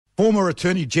Former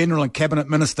Attorney General and Cabinet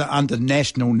Minister under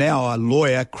National, now a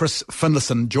lawyer, Chris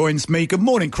Finlayson, joins me. Good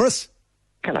morning, Chris.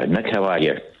 Hello, Nick. How are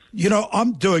you? You know,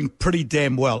 I'm doing pretty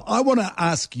damn well. I want to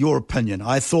ask your opinion.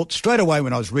 I thought straight away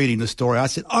when I was reading the story, I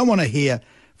said, I want to hear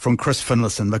from Chris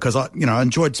Finlayson because I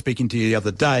enjoyed speaking to you the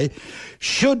other day.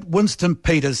 Should Winston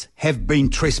Peters have been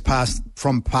trespassed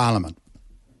from Parliament?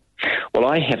 Well,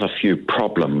 I have a few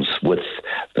problems with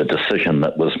the decision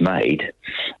that was made.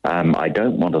 I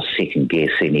don't want to second-guess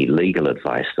any legal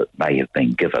advice that may have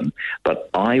been given, but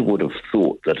I would have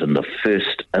thought that in the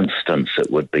first instance it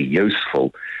would be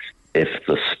useful if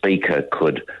the Speaker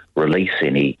could release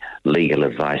any legal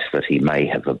advice that he may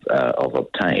have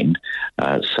obtained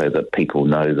so that people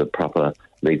know the proper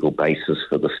legal basis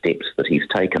for the steps that he's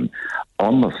taken.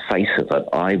 On the face of it,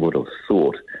 I would have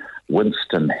thought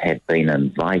Winston had been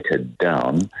invited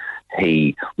down.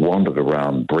 He wandered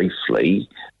around briefly,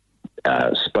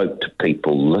 spoke to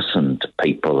people, listened to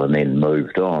people, and then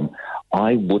moved on.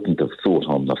 I wouldn't have thought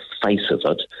on the face of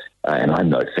it, and I'm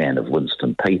no fan of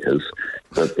Winston Peters,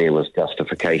 that there was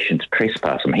justification to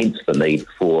trespass him, hence the need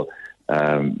for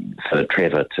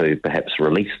Trevor to perhaps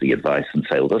release the advice and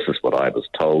say, well, this is what I was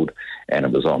told, and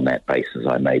it was on that basis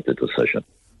I made the decision.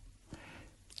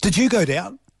 Did you go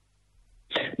down?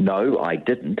 No, I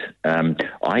didn't.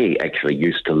 I actually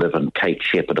used to live in Kate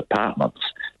Shepherd Apartments,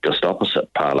 just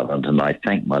opposite Parliament, and I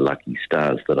thank my lucky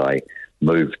stars that I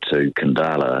moved to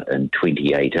Kandala in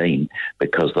 2018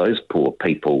 because those poor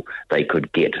people, they could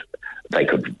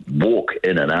walk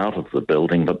in and out of the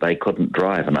building, but they couldn't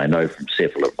drive. And I know from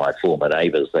several of my former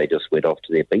neighbours, they just went off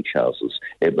to their beach houses.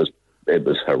 It was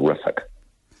horrific.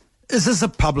 Is this a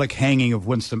public hanging of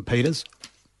Winston Peters?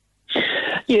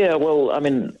 Yeah, well, I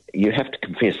mean, you have to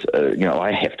confess,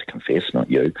 I have to confess, not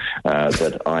you,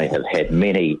 that I have had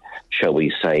many, shall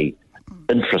we say,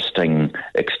 interesting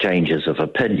exchanges of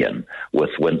opinion with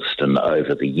Winston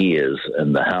over the years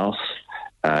in the House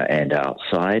and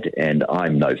outside, and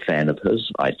I'm no fan of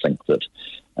his. I think that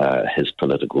his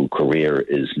political career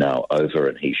is now over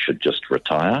and he should just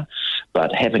retire.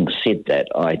 But having said that,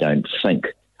 I don't think,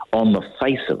 on the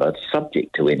face of it,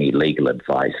 subject to any legal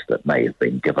advice that may have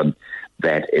been given,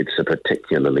 that it's a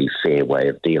particularly fair way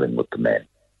of dealing with the man.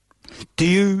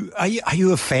 Are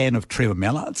you a fan of Trevor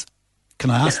Mallard's?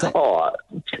 Can I ask that? Oh,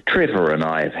 Trevor and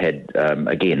I have had,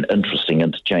 again, interesting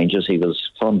interchanges. He was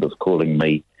fond of calling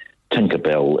me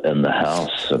Tinkerbell in the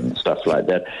House and stuff like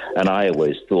that. And I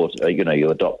always thought, you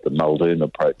adopt the Muldoon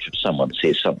approach. If someone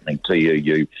says something to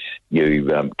you, you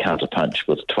counterpunch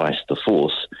with twice the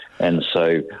force. And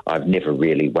so I've never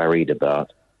really worried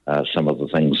about some of the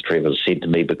things Trevor said to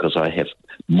me because I have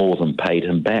more than paid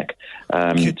him back.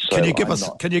 Can you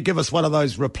give us one of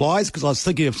those replies? Because I was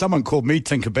thinking if someone called me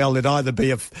Tinkerbell, there'd either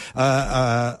be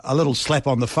a little slap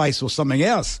on the face or something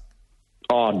else.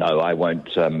 Oh, no, I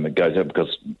won't go there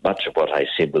because much of what I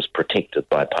said was protected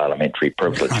by parliamentary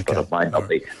privilege, okay.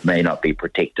 But it may not be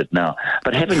protected now.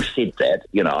 But having said that,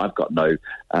 I've got no,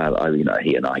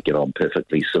 he and I get on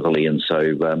perfectly civilly, and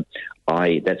so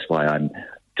that's why I'm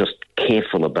just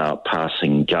careful about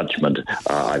passing judgment.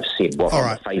 I've said what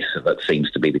on the face of it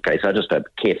seems to be the case. I just have to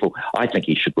be careful. I think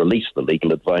he should release the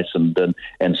legal advice and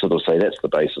sort of say that's the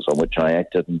basis on which I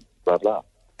acted and blah, blah.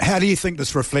 How do you think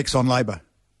this reflects on Labour?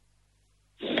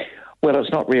 Well,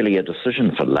 it's not really a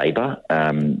decision for Labour,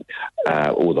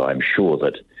 although I'm sure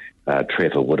that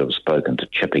Trevor would have spoken to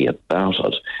Chippy about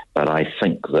it. But I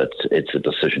think that it's a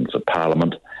decision for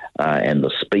Parliament, and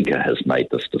the Speaker has made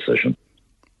this decision.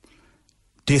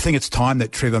 Do you think it's time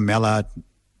that Trevor Mallard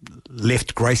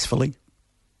left gracefully?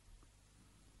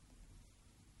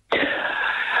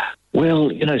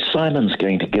 Well, Simon's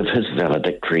going to give his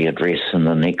valedictory address in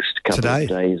the next couple of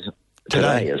days.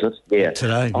 Today, is it? Yeah.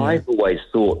 Today. Yeah. I've always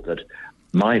thought that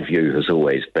my view has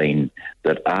always been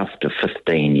that after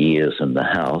 15 years in the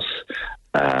House,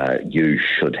 you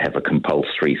should have a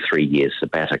compulsory 3-year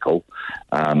sabbatical.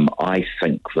 I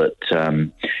think that,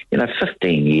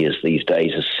 15 years these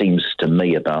days seems to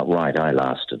me about right. I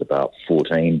lasted about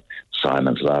 14.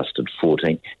 Simon's lasted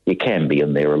 14. You can be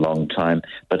in there a long time,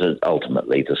 but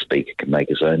ultimately the Speaker can make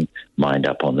his own mind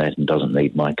up on that and doesn't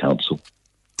need my counsel.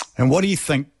 And what do you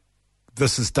think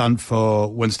this has done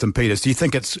for Winston Peters? Do you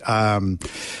think it's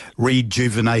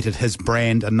rejuvenated his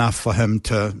brand enough for him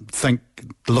to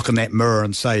look in that mirror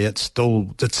and say it's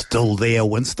still there,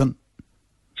 Winston?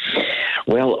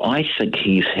 Well, I think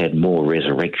he's had more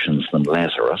resurrections than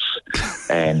Lazarus,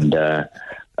 and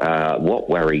what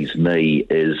worries me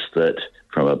is that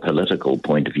from a political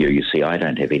point of view, you see, I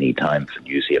don't have any time for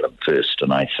New Zealand First,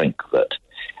 and I think that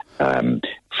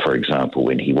For example,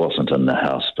 when he wasn't in the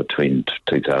House between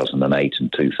 2008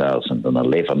 and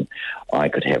 2011, I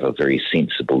could have a very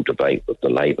sensible debate with the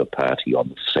Labour Party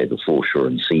on, say, the foreshore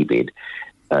and seabed.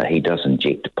 He does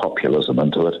inject populism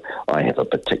into it. I have a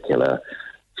particular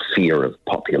fear of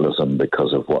populism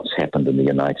because of what's happened in the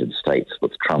United States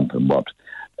with Trump and what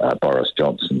Boris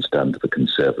Johnson's done to the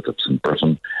Conservatives in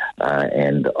Britain,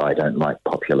 and I don't like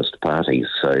populist parties.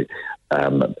 So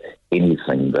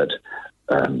anything that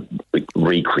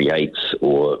recreates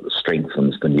or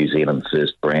strengthens the New Zealand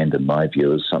First brand, in my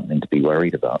view, is something to be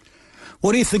worried about.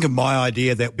 What do you think of my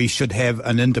idea that we should have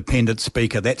an independent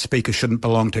speaker? That speaker shouldn't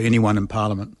belong to anyone in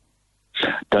Parliament.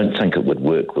 Don't think it would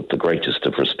work, with the greatest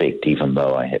of respect, even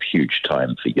though I have huge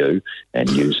time for you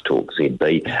and News Talk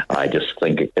ZB. I just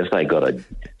think if they got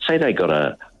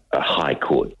a High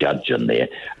Court judge in there,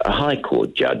 a High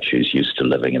Court judge who's used to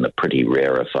living in a pretty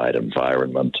rarefied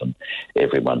environment and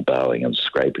everyone bowing and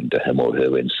scraping to him or her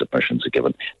when submissions are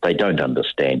given, they don't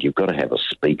understand. You've got to have a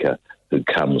speaker who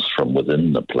comes from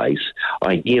within the place.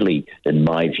 Ideally, in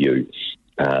my view,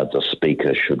 the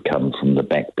speaker should come from the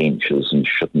backbenches and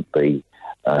shouldn't be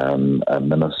a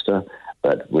minister,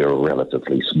 but we're a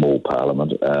relatively small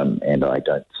parliament, and I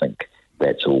don't think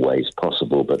that's always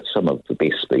possible. But some of the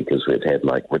best speakers we've had,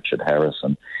 like Richard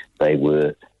Harrison, they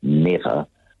were never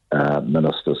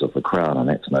ministers of the Crown, and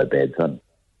that's no bad thing.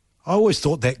 I always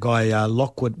thought that guy,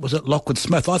 Lockwood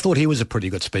Smith, I thought he was a pretty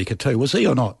good speaker too. Was he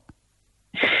or not?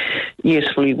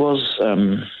 Yes, well, he was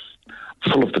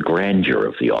full of the grandeur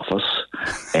of the office,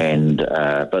 and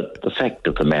but the fact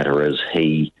of the matter is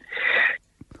he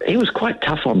was quite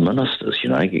tough on ministers, you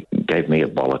know. He gave me a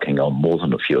bollocking on more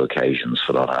than a few occasions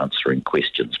for not answering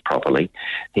questions properly.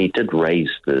 He did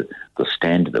raise the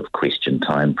standard of question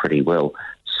time pretty well.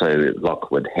 So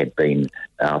Lockwood had been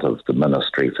out of the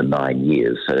ministry for 9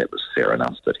 years, so that was fair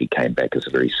enough that he came back as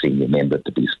a very senior member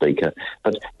to be Speaker.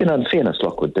 But, you know, in fairness,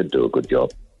 Lockwood did do a good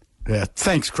job. Yeah,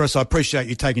 thanks, Chris. I appreciate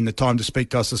you taking the time to speak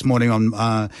to us this morning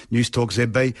on News Talk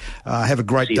ZB. Have a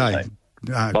great day. Bye.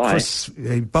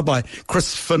 Bye-bye.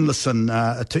 Chris Finlayson,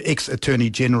 ex-Attorney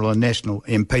General and National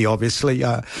MP, obviously,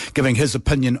 giving his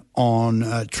opinion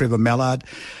on Trevor Mallard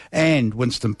and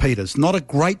Winston Peters. Not a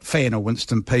great fan of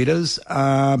Winston Peters,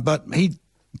 but he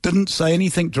didn't say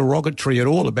anything derogatory at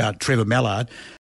all about Trevor Mallard.